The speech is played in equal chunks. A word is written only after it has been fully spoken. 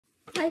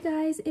Hi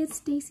guys, it's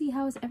Stacy.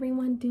 How's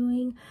everyone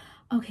doing?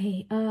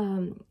 Okay,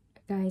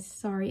 guys,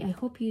 sorry. I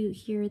hope you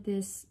hear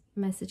this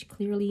message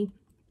clearly.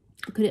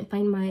 I couldn't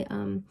find my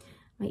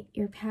my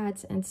ear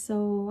pads, and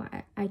so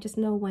I just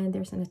know when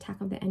there's an attack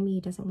of the enemy, he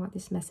doesn't want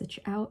this message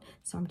out,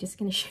 so I'm just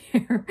gonna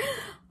share.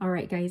 All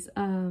right, guys,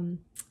 let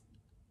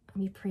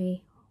me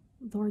pray.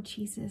 Lord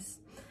Jesus,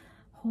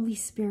 Holy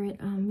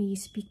Spirit, may you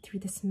speak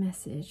through this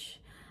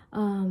message.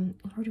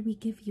 Lord, we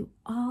give you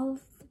all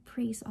the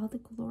praise, all the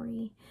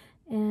glory,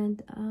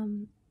 and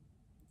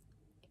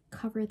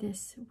cover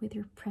this with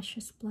your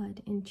precious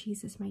blood in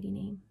Jesus' mighty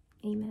name.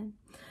 Amen.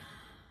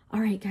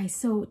 All right, guys,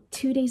 so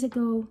 2 days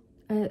ago,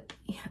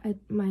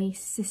 my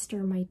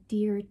sister, my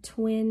dear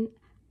twin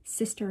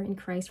sister in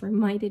Christ,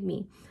 reminded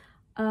me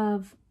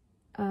of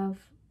a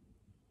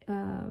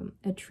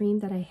dream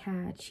that I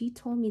had. She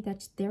told me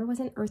that there was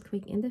an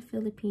earthquake in the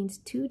Philippines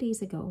 2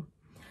 days ago,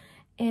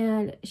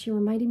 and she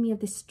reminded me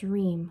of this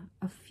dream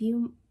a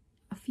few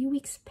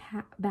weeks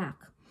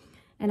back,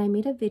 and I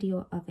made a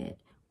video of it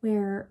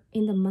where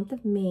in the month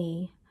of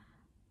May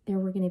there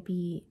was going to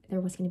be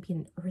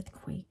an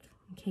earthquake.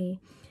 Okay,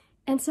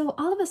 and so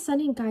all of a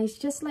sudden, guys,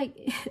 just like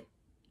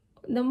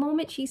the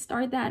moment she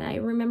started that, I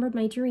remembered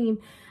my dream.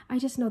 I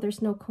just know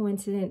there's no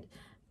coincidence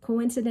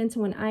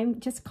when I'm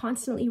just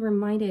constantly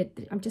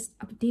reminded. I'm just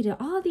updated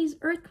all these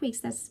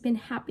earthquakes that's been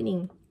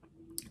happening.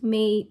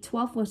 May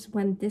 12th was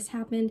when this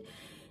happened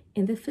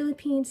in the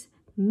Philippines.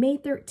 May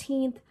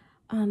 13th,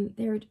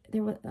 there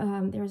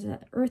was an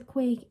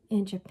earthquake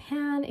in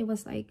Japan. It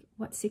was like,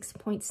 what, 6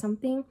 point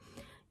something.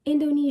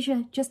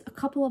 Indonesia just a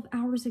couple of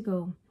hours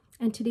ago,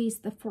 and today's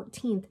the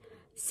 14th.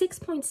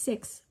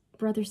 6.6,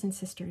 brothers and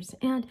sisters.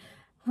 And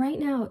right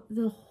now,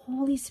 the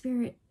Holy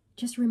Spirit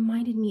just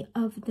reminded me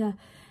of the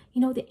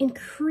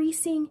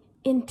increasing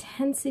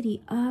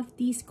intensity of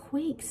these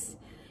quakes.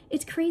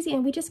 It's crazy,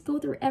 and we just go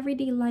through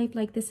everyday life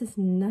like this is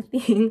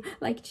nothing,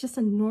 like it's just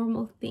a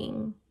normal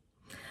thing.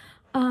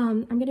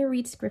 I'm gonna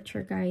read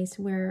scripture, guys,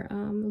 where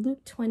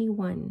Luke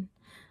 21,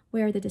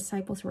 where the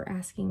disciples were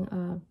asking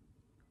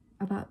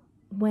about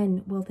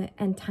when will the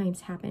end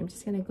times happen. I'm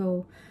just gonna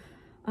go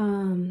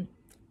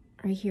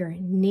right here.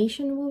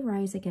 Nation will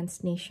rise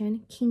against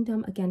nation,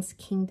 kingdom against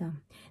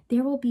kingdom.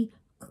 There will be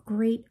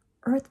great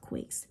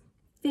earthquakes,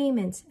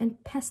 famines,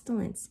 and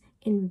pestilence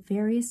in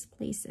various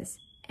places,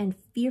 and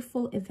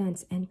fearful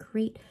events and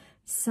great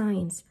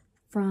signs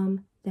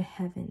from the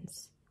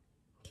heavens.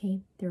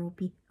 Okay, there will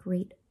be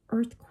great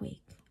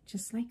earthquake,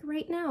 just like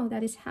right now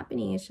that is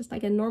happening. It's just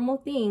like a normal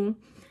thing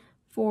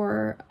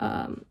for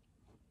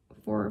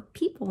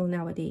people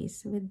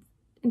nowadays, with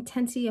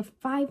intensity of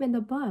 5 and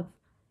above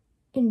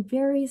in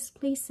various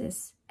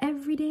places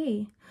every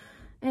day,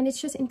 and it's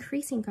just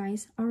increasing,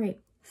 guys. All right,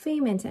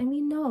 famines, and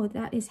we know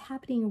that is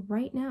happening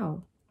right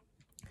now.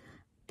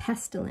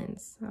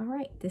 Pestilence, all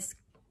right, this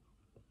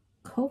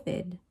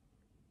COVID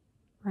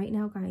right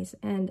now, guys.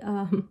 And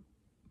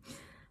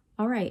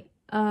all right,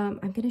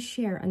 I'm gonna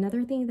share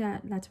another thing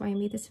that's why I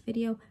made this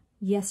video.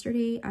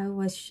 Yesterday I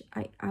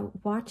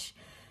watched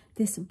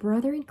this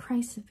brother in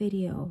Christ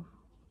video.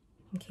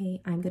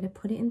 Okay, I'm gonna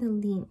put it in the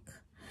link,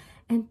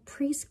 and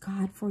praise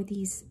God for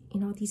these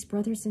these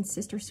brothers and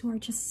sisters who are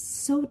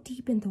just so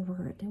deep in the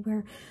word,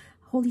 where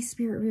Holy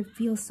Spirit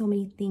reveals so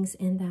many things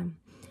in them,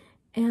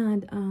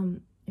 and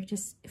they're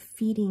just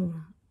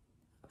feeding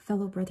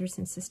fellow brothers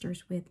and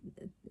sisters with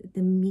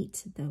the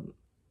meat,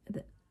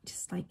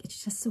 just like,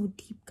 it's just so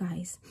deep,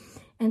 guys.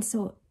 And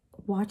so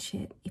watch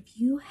it. If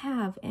you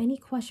have any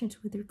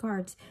questions with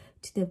regards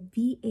to the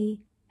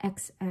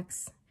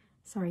VAXX,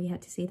 sorry, you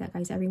had to say that,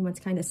 guys.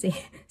 Everyone's kind of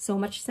saying so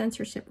much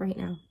censorship right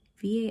now.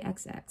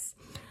 VAXX,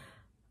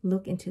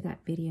 look into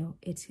that video.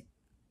 It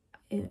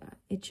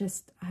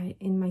just,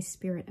 in my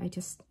spirit, I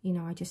just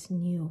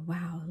knew,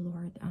 wow,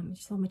 Lord,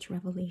 so much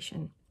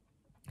revelation.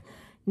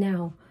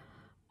 Now,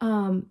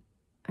 I'm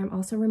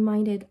also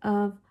reminded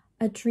of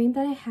a dream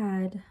that I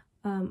had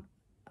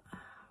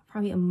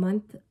probably a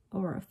month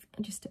or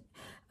just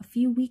a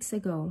few weeks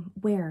ago,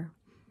 where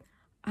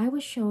I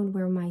was shown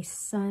where my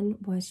son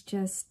was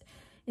just,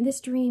 in this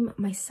dream,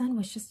 my son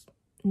was just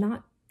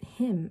not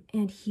him,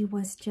 and he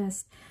was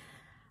just,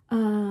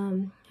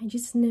 I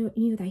just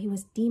knew that he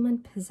was demon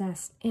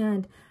possessed.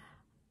 And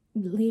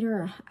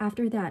later,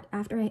 after that,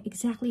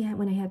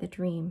 when I had the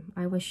dream,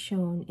 I was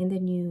shown in the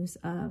news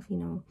of,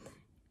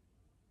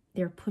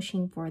 they're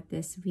pushing for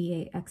this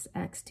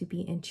VAXX to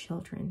be in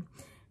children.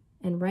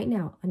 And right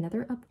now,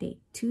 another update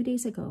 2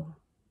 days ago,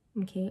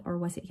 okay, or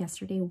was it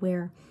yesterday,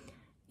 where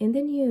in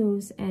the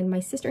news, and my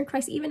sister in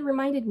Christ even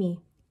reminded me,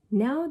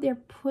 now they're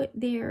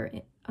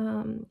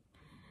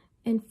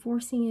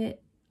enforcing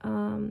it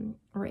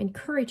or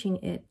encouraging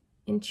it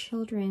in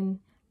children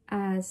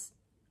as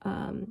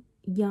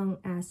young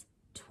as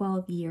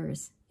 12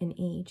 years in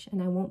age.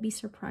 And I won't be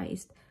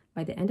surprised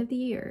by the end of the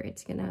year,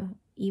 it's gonna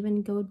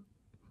even go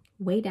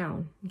way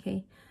down.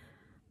 Okay,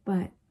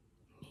 but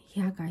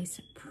yeah, guys,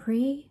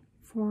 pray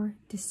for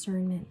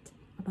discernment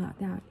about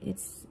that.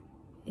 It's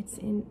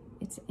in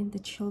the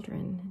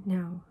children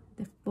now.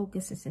 The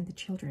focus is in the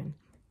children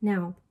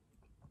now.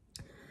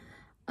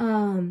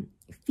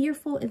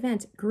 Fearful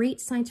events, great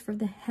signs for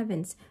the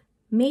heavens.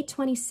 May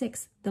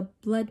 26th, the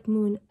blood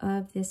moon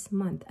of this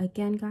month.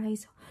 Again,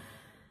 guys,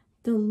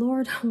 the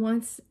Lord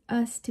wants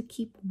us to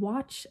keep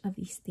watch of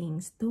these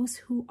things. Those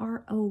who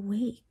are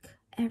awake,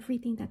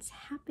 everything that's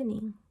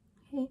happening.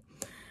 Okay.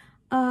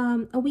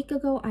 A week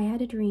ago, I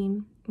had a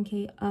dream,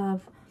 okay,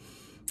 of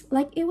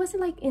like, it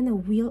wasn't like in the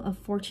Wheel of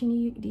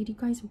Fortune. Did you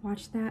guys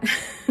watch that?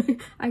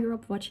 I grew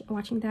up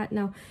watching that.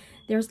 Now,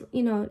 there's,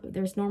 you know,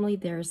 normally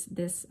there's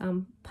this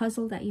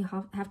puzzle that you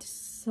have to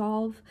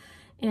solve,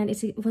 and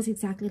it was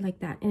exactly like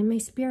that. And in my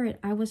spirit,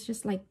 I was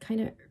just like,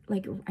 kind of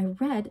like, I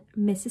read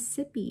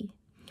Mississippi,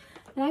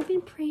 and I've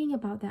been praying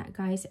about that,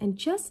 guys. And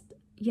just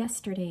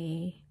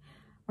yesterday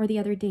or the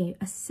other day,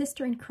 a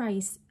sister in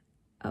Christ,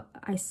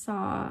 I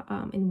saw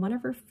in one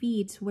of her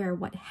feeds where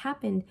what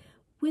happened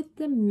with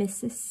the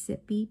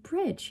Mississippi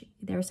Bridge.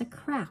 There's a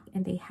crack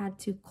and they had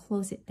to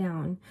close it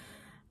down,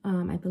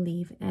 I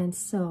believe. And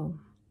so,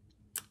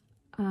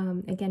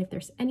 again, if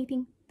there's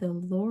anything, the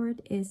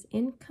Lord is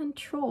in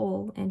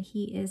control and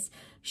he is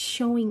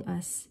showing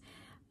us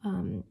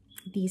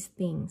these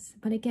things.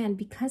 But again,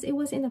 because it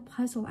was in the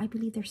puzzle, I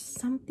believe there's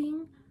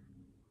something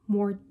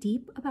more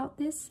deep about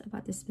this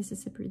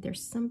Mississippi.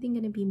 There's something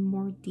going to be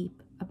more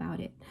deep about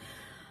it.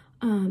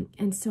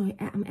 And so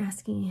I'm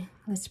asking,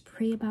 let's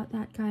pray about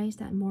that, guys,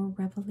 that more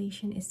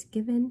revelation is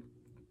given.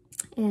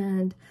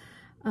 And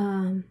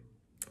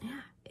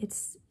yeah,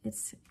 it's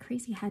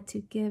crazy. I had to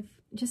give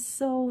just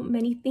so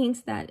many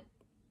things that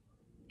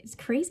it's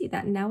crazy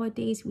that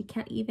nowadays we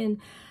can't even,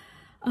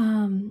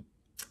 you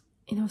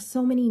know,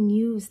 so many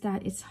news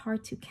that it's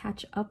hard to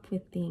catch up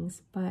with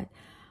things. But,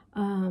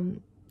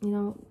 you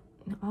know,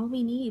 all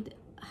we need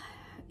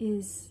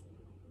is,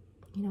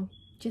 you know,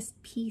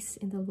 just peace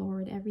in the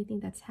Lord. Everything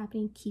that's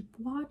happening, keep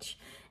watch.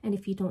 And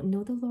if you don't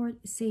know the Lord,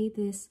 say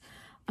this,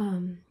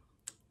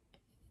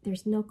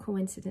 there's no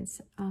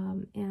coincidence.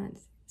 And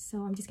so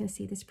I'm just going to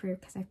say this prayer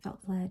because I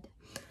felt led.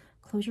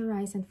 Close your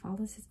eyes and follow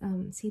this,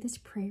 say this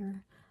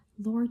prayer.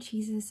 Lord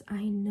Jesus,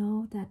 I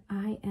know that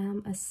I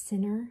am a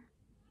sinner,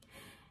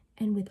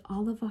 and with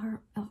all of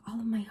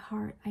my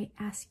heart, I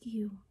ask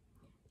you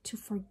to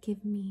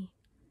forgive me,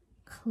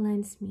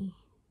 cleanse me.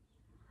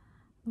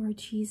 Lord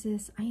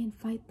Jesus, I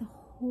invite the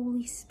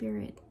Holy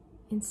Spirit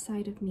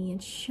inside of me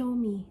and show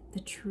me the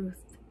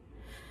truth.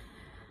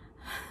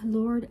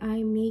 Lord,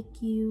 I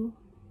make you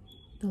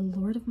the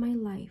Lord of my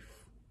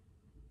life,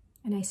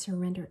 and I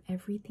surrender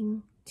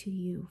everything to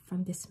you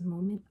from this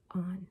moment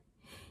on.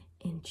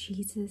 In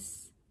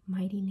Jesus'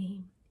 mighty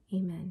name,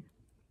 amen.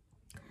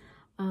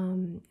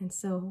 And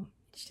so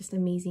it's just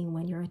amazing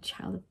when you're a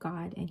child of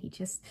God and he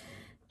just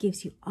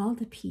gives you all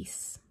the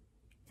peace.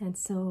 And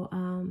so,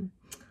 all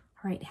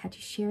right, had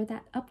to share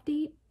that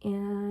update.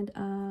 And,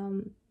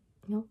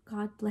 you know,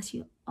 God bless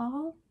you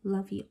all.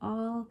 Love you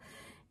all.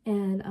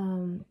 And,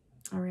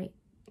 all right,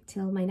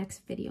 till my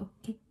next video.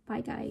 Okay,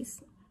 bye,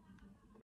 guys.